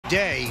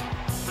today,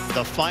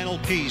 the final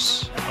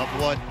piece of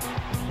what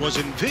was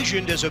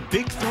envisioned as a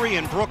big three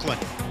in Brooklyn.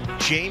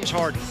 James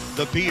Harden,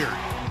 the Beard,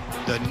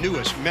 the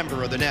newest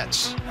member of the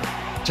Nets.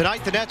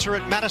 Tonight, the Nets are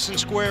at Madison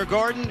Square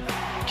Garden.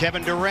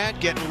 Kevin Durant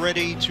getting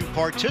ready to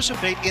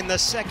participate in the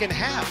second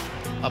half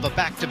of a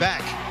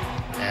back-to-back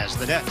as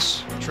the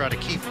Nets try to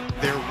keep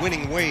their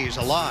winning ways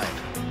alive.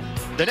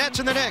 The Nets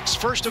and the Knicks,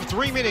 first of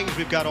 3 meetings.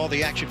 We've got all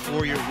the action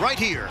for you right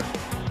here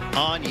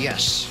on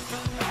Yes.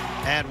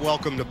 And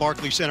welcome to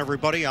Barclays Center,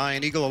 everybody.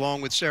 Ian Eagle along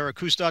with Sarah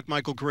Kustok.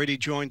 Michael Grady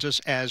joins us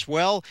as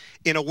well.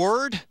 In a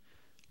word,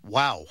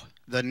 wow.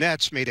 The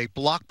Nets made a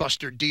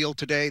blockbuster deal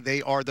today.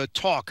 They are the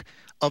talk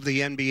of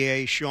the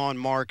NBA. Sean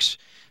Marks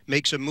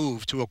makes a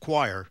move to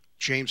acquire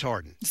James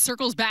Harden.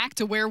 Circles back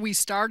to where we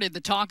started.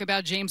 The talk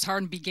about James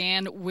Harden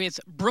began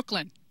with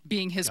Brooklyn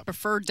being his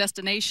preferred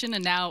destination,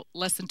 and now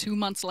less than 2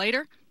 months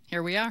later,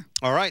 here we are.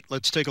 All right,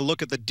 let's take a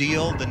look at the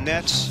deal. The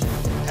Nets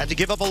had to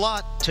give up a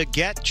lot to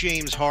get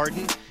James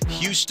Harden.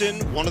 Houston,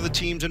 one of the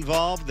teams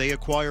involved, they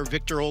acquire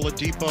Victor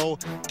Oladipo,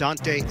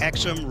 Dante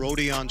Exum,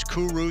 Rodion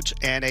Kurucs,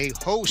 and a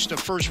host of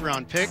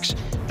first-round picks.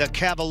 The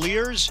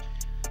Cavaliers,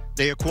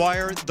 they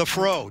acquire the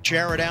Fro,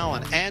 Jared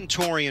Allen, and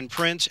Taurean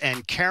Prince,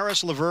 and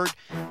Caris LeVert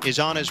is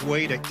on his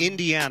way to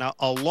Indiana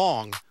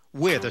along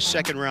with a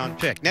second-round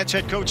pick. Nets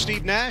head coach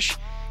Steve Nash,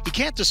 he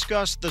can't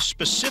discuss the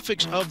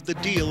specifics of the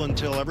deal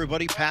until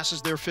everybody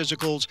passes their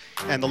physicals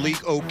and the league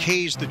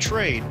okays the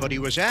trade, but he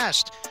was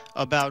asked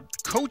about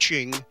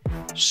coaching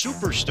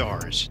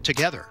superstars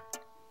together.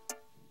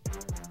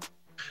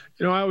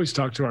 You know, I always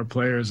talk to our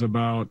players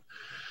about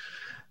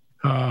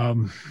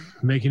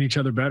making each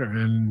other better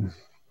and,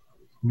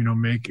 you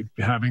know,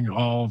 having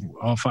all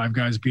five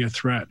guys be a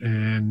threat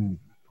and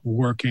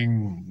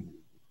working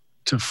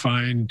to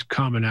find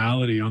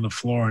commonality on the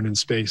floor and in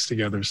space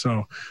together.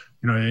 So,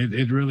 you know,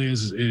 it really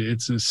is,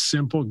 it's a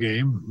simple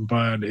game,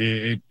 but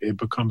it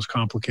becomes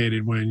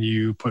complicated when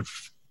you put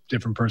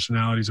different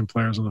personalities and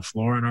players on the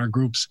floor. And our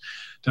group's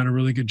done a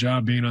really good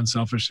job being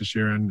unselfish this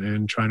year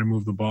and trying to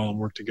move the ball and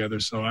work together.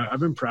 So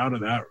I've been proud of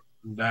that.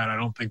 I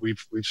don't think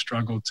we've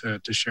struggled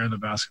to share the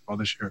basketball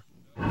this year.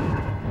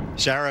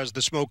 Sarah, as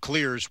the smoke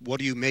clears, what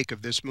do you make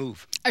of this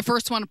move? I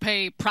first want to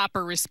pay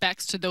proper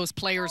respects to those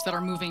players that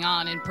are moving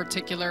on, in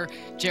particular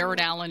Jared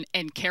Allen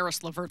and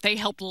Caris LeVert. They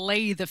helped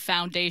lay the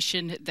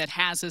foundation that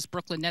has this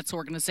Brooklyn Nets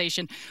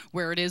organization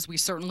where it is. We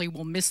certainly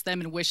will miss them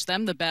and wish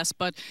them the best.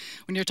 But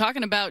when you're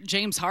talking about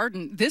James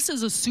Harden, this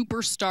is a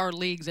superstar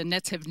league. The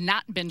Nets have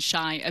not been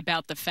shy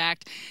about the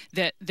fact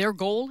that their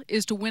goal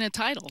is to win a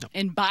title. No.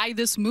 And by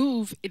this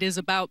move, it is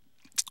about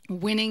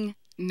winning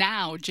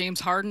now. James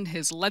Harden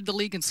has led the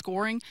league in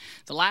scoring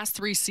the last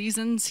 3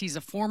 seasons. He's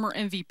a former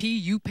MVP.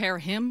 You pair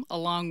him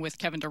along with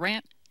Kevin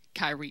Durant,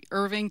 Kyrie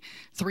Irving,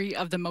 3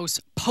 of the most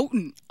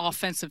potent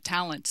offensive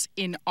talents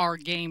in our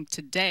game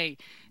today.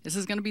 This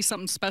is going to be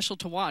something special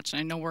to watch, and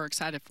I know we're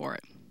excited for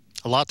it.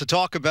 A lot to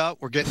talk about.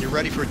 We're getting you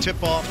ready for a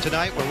tip-off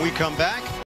tonight when we come back.